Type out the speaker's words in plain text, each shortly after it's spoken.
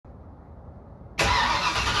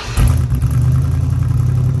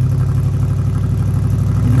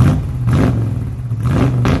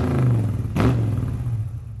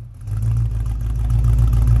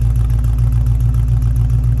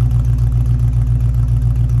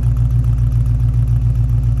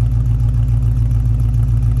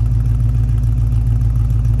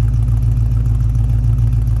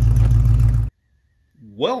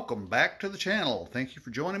welcome back to the channel. Thank you for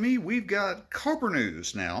joining me. We've got Cobra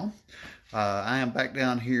news now. I am back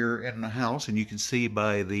down here in the house, and you can see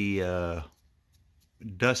by the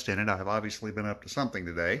dust in it, I've obviously been up to something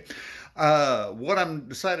today. What I'm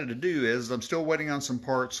decided to do is I'm still waiting on some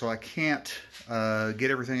parts, so I can't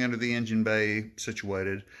get everything under the engine bay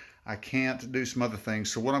situated. I can't do some other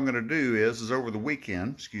things. So what I'm going to do is over the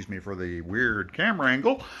weekend, excuse me for the weird camera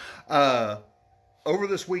angle, over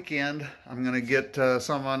this weekend, I'm going to get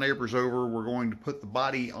some of my neighbors over. We're going to put the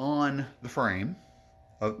body on the frame,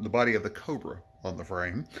 the body of the Cobra on the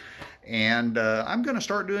frame, and I'm going to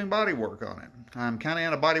start doing body work on it. I'm kind of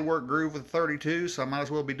in a body work groove with 32, so I might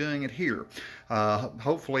as well be doing it here.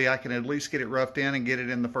 Hopefully I can at least get it roughed in and get it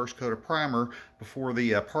in the first coat of primer before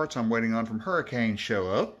the parts I'm waiting on from Hurricane show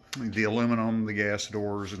up. The aluminum, the gas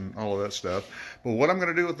doors, and all of that stuff. But what I'm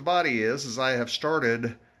going to do with the body is I have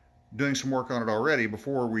started doing some work on it already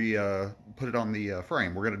before we put it on the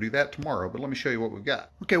frame. We're going to do that tomorrow, but let me show you what we've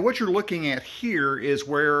got. Okay, what you're looking at here is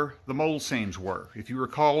where the mold seams were. If you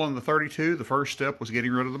recall on the 32, the first step was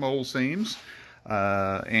getting rid of the mold seams,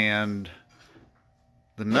 and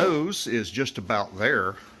the nose is just about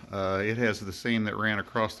there. It has the seam that ran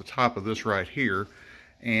across the top of this right here,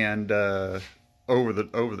 and over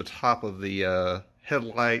the top of the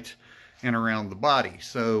headlight and around the body.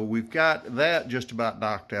 So we've got that just about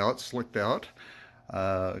knocked out, slicked out.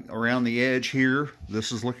 Around the edge here,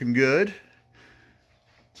 this is looking good.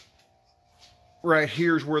 Right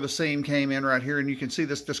here's where the seam came in right here, and you can see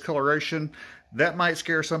this discoloration. That might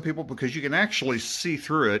scare some people because you can actually see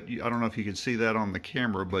through it. I don't know if you can see that on the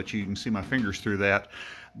camera, but you can see my fingers through that.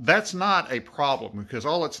 That's not a problem because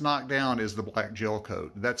all it's knocked down is the black gel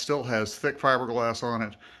coat. That still has thick fiberglass on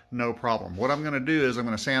it, no problem. What I'm going to do is I'm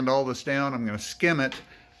going to sand all this down. I'm going to skim it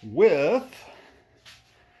with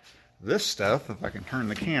this stuff, if I can turn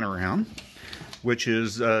the can around, which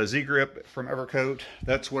is Z-Grip from Evercoat.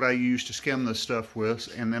 That's what I use to skim this stuff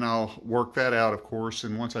with, and then I'll work that out, of course,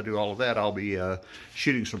 and once I do all of that, I'll be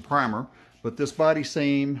shooting some primer. But this body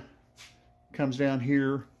seam comes down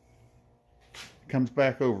here, comes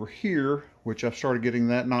back over here, which I've started getting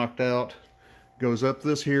that knocked out, goes up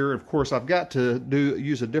this here. Of course, I've got to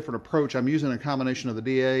use a different approach. I'm using a combination of the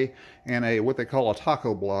DA and a what they call a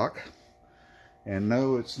taco block. And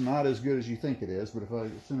no, it's not as good as you think it is, but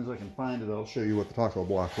as soon as I can find it, I'll show you what the taco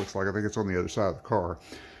block looks like. I think it's on the other side of the car.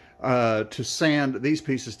 To sand these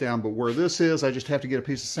pieces down, but where this is, I just have to get a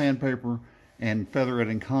piece of sandpaper and feather it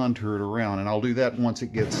and contour it around, and I'll do that once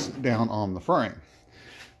it gets down on the frame.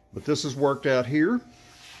 But this is worked out here.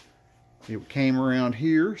 It came around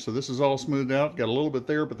here, so this is all smoothed out. Got a little bit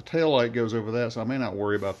there, but the tail light goes over that, so I may not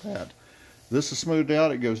worry about that. This is smoothed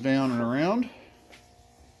out. It goes down and around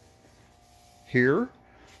here.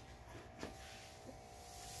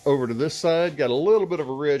 Over to this side, got a little bit of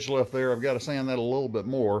a ridge left there. I've got to sand that a little bit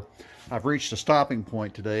more. I've reached a stopping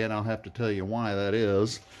point today, and I'll have to tell you why that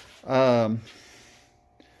is. Again,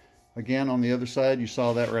 on the other side, you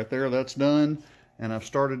saw that right there. That's done. And I've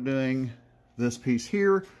started doing this piece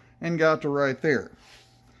here and got to right there.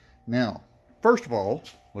 Now, first of all,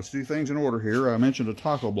 let's do things in order here. I mentioned a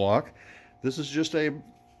taco block. This is just a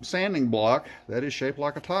sanding block that is shaped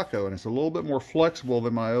like a taco, and it's a little bit more flexible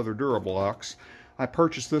than my other Dura blocks. I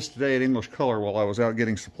purchased this today at English Color while I was out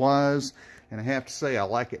getting supplies, and I have to say I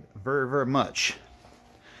like it very, very much.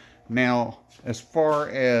 Now, as far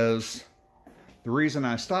as the reason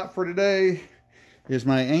I stopped for today is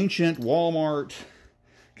my ancient Walmart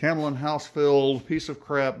Camelin house-filled piece of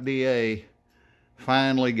crap DA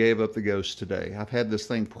finally gave up the ghost today. I've had this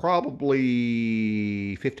thing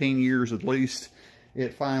probably 15 years at least.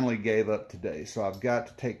 It finally gave up today, so I've got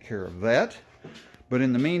to take care of that. But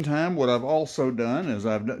in the meantime, what I've also done is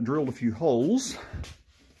I've drilled a few holes.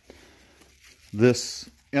 This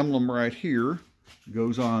emblem right here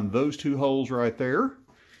goes on those two holes right there,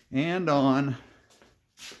 and on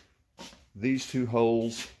these two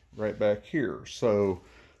holes right back here. So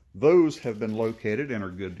those have been located and are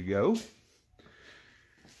good to go.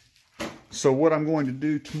 So what I'm going to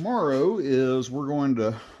do tomorrow is we're going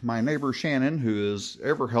to, my neighbor Shannon, who is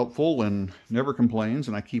ever helpful and never complains,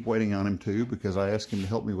 and I keep waiting on him too because I ask him to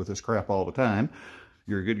help me with this crap all the time.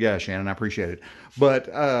 You're a good guy, Shannon, I appreciate it. But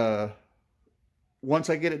once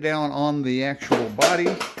I get it down on the actual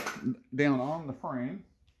body, down on the frame,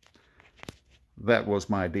 that was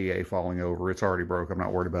my DA falling over. It's already broke, I'm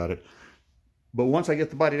not worried about it. But once I get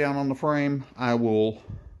the body down on the frame, I will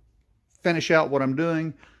finish out what I'm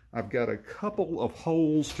doing. I've got a couple of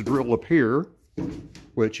holes to drill up here,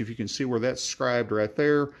 which if you can see where that's scribed right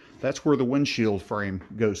there, that's where the windshield frame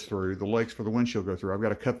goes through. The legs for the windshield go through. I've got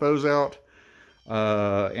to cut those out.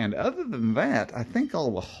 And other than that, I think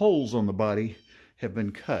all the holes on the body have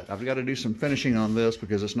been cut. I've got to do some finishing on this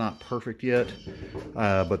because it's not perfect yet,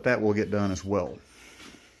 but that will get done as well.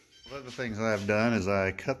 One of the things I've done is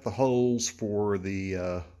I cut the holes for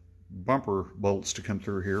the bumper bolts to come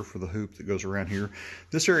through here for the hoop that goes around here.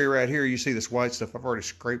 This area right here, you see this white stuff. I've already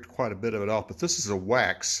scraped quite a bit of it off, but this is a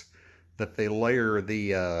wax that they layer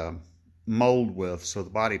the mold with, so the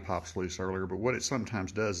body pops loose earlier. But what it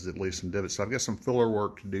sometimes does is it leaves some divots. So I've got some filler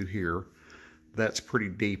work to do here. That's pretty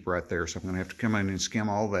deep right there, so I'm going to have to come in and skim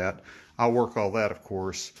all that. I'll work all that, of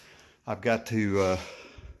course. I've got to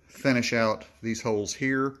finish out these holes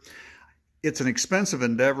here. It's an expensive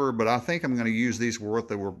endeavor, but I think I'm going to use these for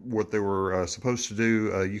what they were supposed to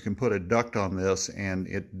do. You can put a duct on this, and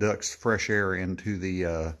it ducts fresh air into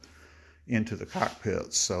the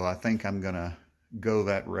cockpits. So I think I'm going to go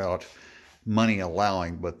that route, money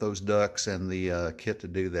allowing. But those ducts and the kit to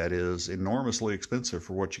do that is enormously expensive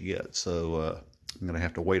for what you get. So I'm going to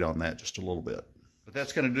have to wait on that just a little bit. But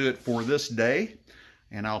that's going to do it for this day.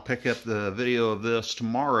 And I'll pick up the video of this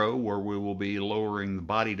tomorrow where we will be lowering the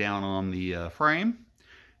body down on the frame.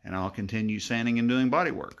 And I'll continue sanding and doing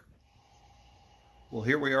body work. Well,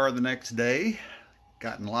 here we are the next day.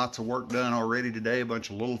 Gotten lots of work done already today, a bunch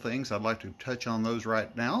of little things. I'd like to touch on those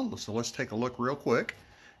right now. So let's take a look real quick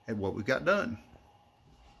at what we've got done.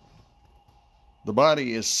 The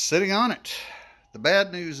body is sitting on it. The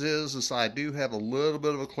bad news is I do have a little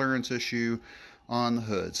bit of a clearance issue on the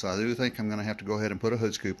hood, so I do think I'm going to have to go ahead and put a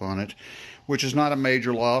hood scoop on it, which is not a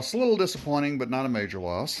major loss. A little disappointing, but not a major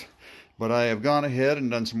loss. But I have gone ahead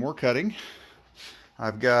and done some more cutting.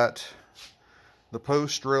 I've got the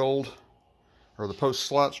post drilled, or the post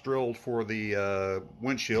slots drilled for the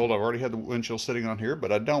windshield. I've already had the windshield sitting on here,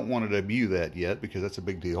 but I don't want to debut that yet because that's a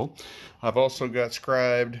big deal. I've also got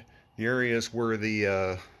scribed the areas where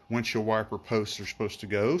the windshield wiper posts are supposed to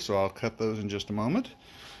go, so I'll cut those in just a moment.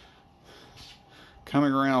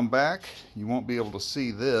 Coming around back, you won't be able to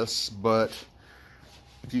see this, but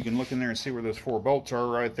if you can look in there and see where those 4 bolts are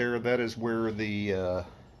right there, that is where the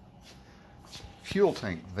fuel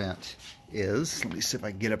tank vent is. Let me see if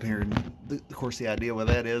I can get up here. Of course, the idea with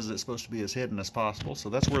that is it's supposed to be as hidden as possible, so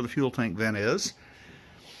that's where the fuel tank vent is.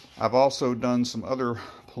 I've also done some other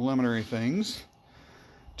preliminary things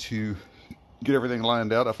to get everything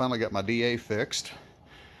lined out. I finally got my DA fixed,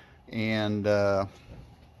 and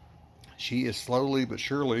she is slowly but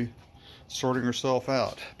surely sorting herself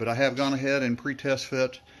out. But I have gone ahead and pre-test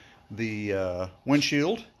fit the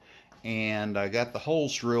windshield, and I got the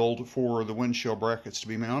holes drilled for the windshield brackets to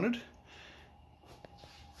be mounted.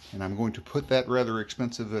 And I'm going to put that rather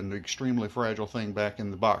expensive and extremely fragile thing back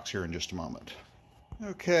in the box here in just a moment.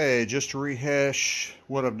 Okay, just to rehash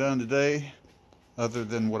what I've done today, other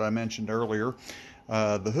than what I mentioned earlier.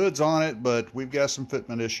 The hood's on it, but we've got some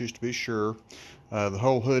fitment issues to be sure. The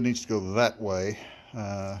whole hood needs to go that way.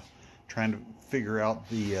 Trying to figure out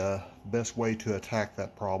the best way to attack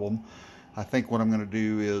that problem. I think what I'm going to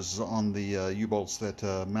do is on the U-bolts that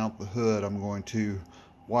mount the hood, I'm going to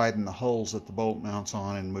widen the holes that the bolt mounts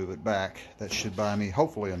on and move it back. That should buy me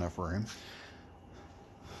hopefully enough room.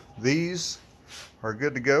 These are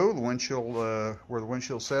good to go. The windshield, where the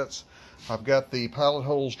windshield sets. I've got the pilot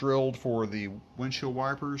holes drilled for the windshield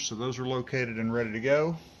wipers, so those are located and ready to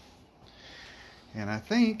go. And I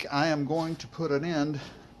think I am going to put an end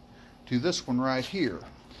to this one right here.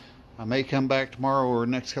 I may come back tomorrow or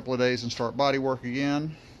next couple of days and start body work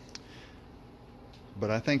again, but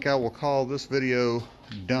I think I will call this video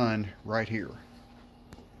done right here.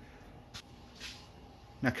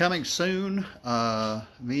 Now, coming soon,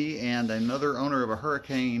 me and another owner of a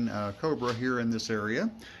Hurricane Cobra here in this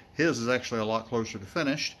area. His is actually a lot closer to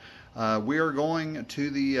finished. We are going to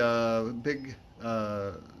the big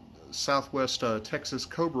Southwest Texas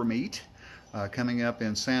Cobra meet coming up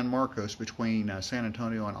in San Marcos between San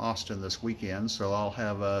Antonio and Austin this weekend. So I'll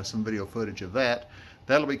have some video footage of that.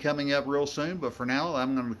 That'll be coming up real soon, but for now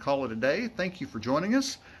I'm going to call it a day. Thank you for joining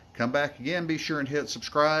us. Come back again. Be sure and hit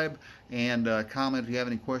subscribe and comment if you have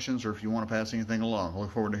any questions or if you want to pass anything along. I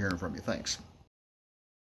look forward to hearing from you. Thanks.